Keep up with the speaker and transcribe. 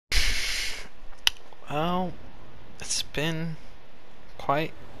Oh, it's been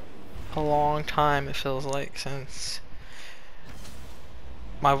quite a long time, it feels like, since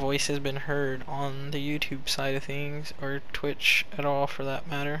my voice has been heard on the YouTube side of things, or Twitch at all for that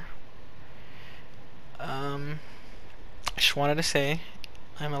matter. I just wanted to say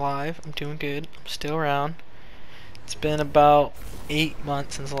I'm alive, I'm doing good, I'm still around. It's been about 8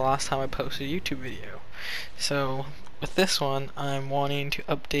 months since the last time I posted a YouTube video. So with this one, I'm wanting to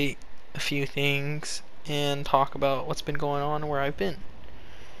update a few things and talk about what's been going on and where I've been.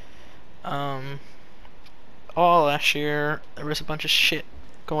 All last year there was a bunch of shit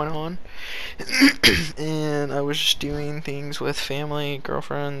going on and I was just doing things with family,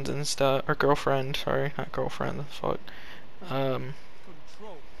 girlfriends and stuff, or girlfriend, sorry, not girlfriend, fuck.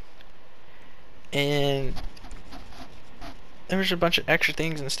 And there was a bunch of extra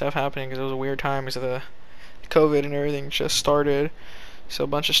things and stuff happening because it was a weird time because of the COVID and everything just started. So a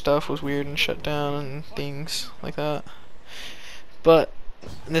bunch of stuff was weird and shut down and things like that. But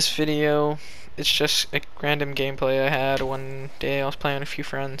in this video, it's just a random gameplay I had one day. I was playing with a few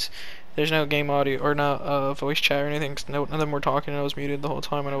friends. There's no game audio or no voice chat or anything. Cause none of them were talking. I was muted the whole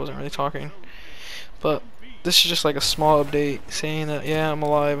time and I wasn't really talking. But this is just like a small update saying that yeah, I'm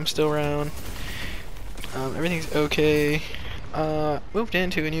alive. I'm still around. Everything's okay. Moved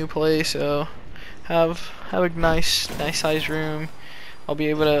into a new place, so have a nice sized room. I'll be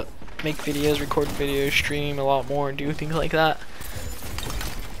able to make videos, record videos, stream a lot more, and do things like that.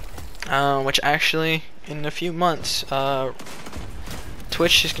 Which actually, in a few months,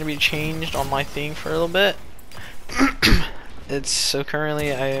 Twitch is gonna be changed on my thing for a little bit. So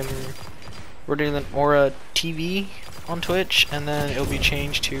currently we're doing an Aura TV on Twitch, and then it'll be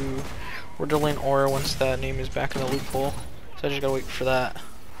changed to we're doing Aura once that name is back in the loophole. So I just gotta wait for that.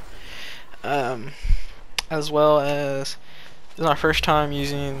 As well as this is my first time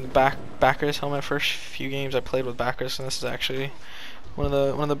using the bakris helmet. First few games I played with bakris, and this is actually one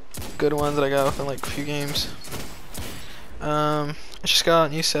of the good ones that I got within like a few games. I just got a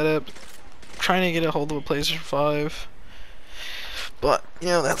new setup. I'm trying to get a hold of a PlayStation 5, but you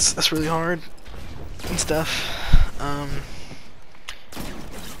know that's really hard and stuff.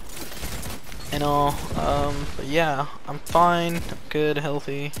 And all, but yeah, I'm fine, I'm good,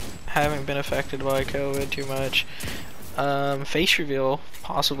 healthy, haven't been affected by COVID too much. Face reveal,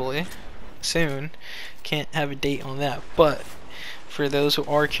 possibly, soon, can't have a date on that, but for those who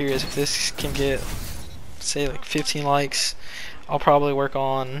are curious, if this can get, say like 15 likes, I'll probably work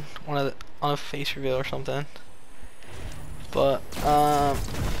on on a face reveal or something. But,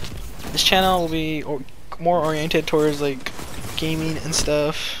 this channel will be more oriented towards like gaming and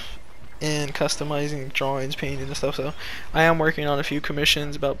stuff, and customizing drawings, painting and stuff. So I am working on a few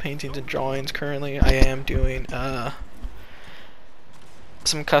commissions about paintings and drawings currently. I am doing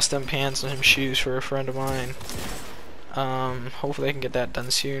some custom pants and some shoes for a friend of mine. Hopefully I can get that done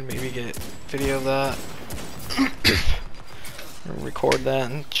soon, maybe get video of that record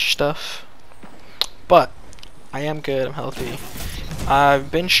that and stuff. But I am good, I'm healthy. I've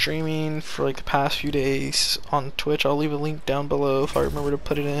been streaming for like the past few days on Twitch. I'll leave a link down below if I remember to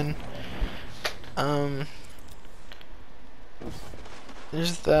put it in.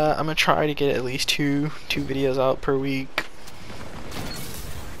 There's that. I'm gonna try to get at least two videos out per week.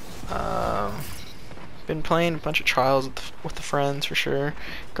 Been playing a bunch of trials with the friends for sure.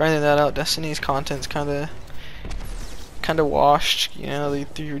 Grinding that out. Destiny's content's kind of washed, you know,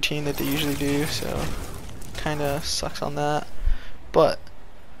 the routine that they usually do. So kind of sucks on that. But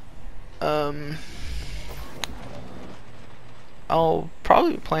I'll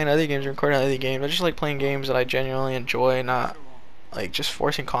probably be playing other games, recording other games. I just like playing games that I genuinely enjoy, not like just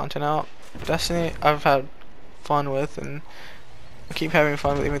forcing content out. Destiny, I've had fun with, and I keep having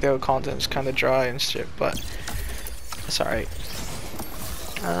fun with, even though content is kind of dry and shit. But it's alright.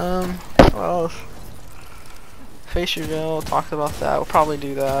 Well, face reveal, talked about that. We'll probably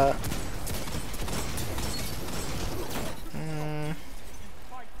do that.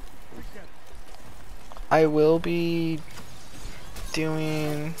 I will be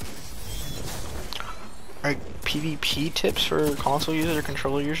doing like PvP tips for console users or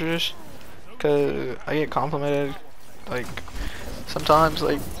controller users, because I get complimented like sometimes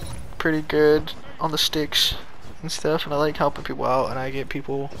like pretty good on the sticks and stuff, and I like helping people out, and I get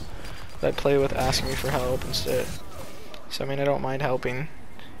people that I play with asking me for help instead. So I mean, I don't mind helping.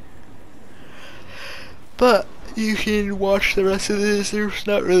 But you can watch the rest of this. There's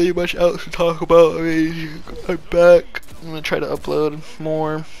not really much else to talk about. I mean, I'm back. I'm gonna try to upload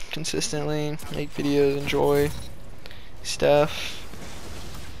more consistently, make videos, enjoy stuff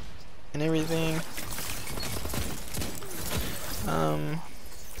and everything.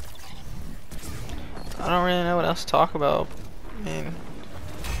 I don't really know what else to talk about. I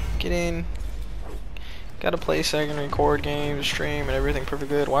mean, got a place so I can record games, stream, and everything pretty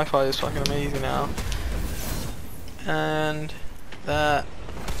good. Wi-Fi is fucking amazing now. And that,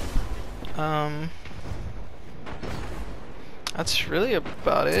 that's really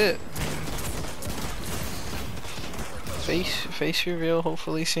about it. Face reveal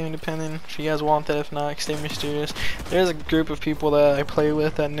hopefully soon, depending if you guys want that. If not, stay mysterious. There's a group of people that I play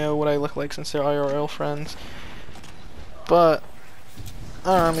with that know what I look like since they're IRL friends. But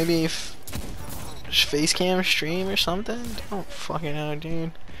I don't know, maybe if face cam stream or something. I don't fucking know,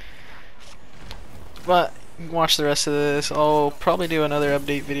 dude. But watch the rest of this. I'll probably do another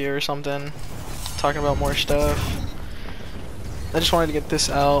update video or something, talking about more stuff. I just wanted to get this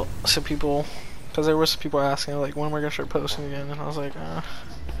out so people, because there was people asking like when we're gonna start posting again, and I was like, I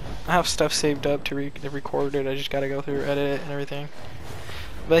have stuff saved up to record it. I just gotta go through, edit it, and everything.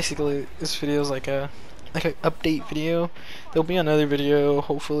 Basically, this video is like an update video. There'll be another video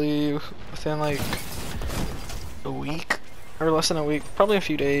hopefully within like a week or less than a week, probably a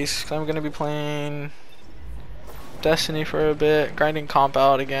few days. Cause I'm gonna be playing Destiny for a bit, grinding comp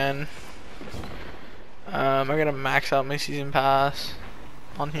out again. I'm gonna max out my season pass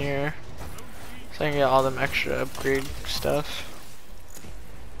on here, so I can get all them extra upgrade stuff.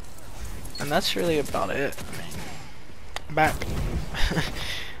 And that's really about it. I mean, I'm back.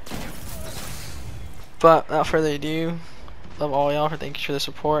 But without further ado, love all y'all for thank you for the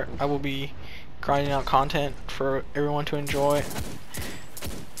support. I will be grinding out content for everyone to enjoy.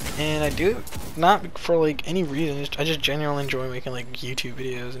 And I do it not for like any reason, I just genuinely enjoy making like YouTube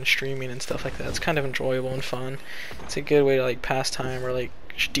videos and streaming and stuff like that. It's kind of enjoyable and fun. It's a good way to like pass time or like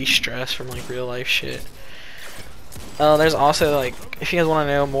de-stress from like real life shit. There's also like, if you guys want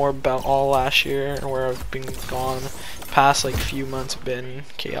to know more about all last year and where I've been gone, past like few months have been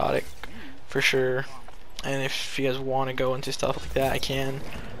chaotic for sure. And if you guys want to go into stuff like that, I can.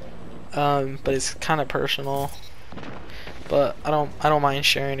 But it's kind of personal. But I don't mind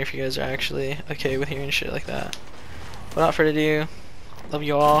sharing if you guys are actually okay with hearing shit like that. Without further ado, love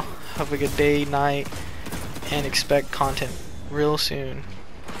you all. Have a good day, night, and expect content real soon.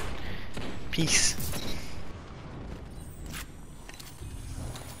 Peace.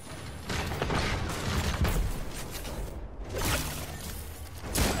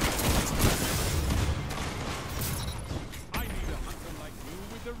 I need a hunter like you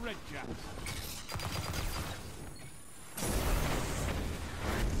with the red jack.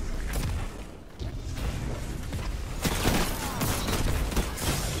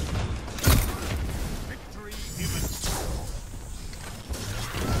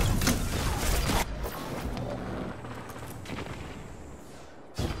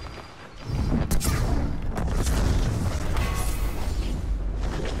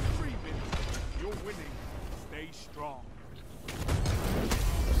 Strong.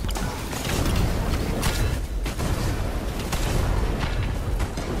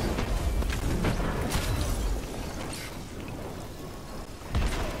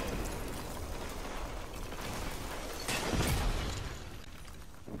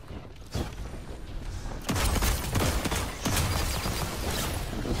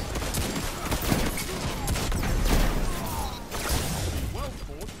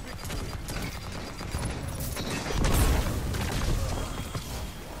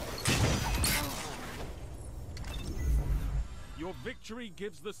 Your victory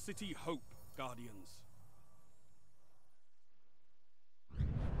gives the city hope, Guardians.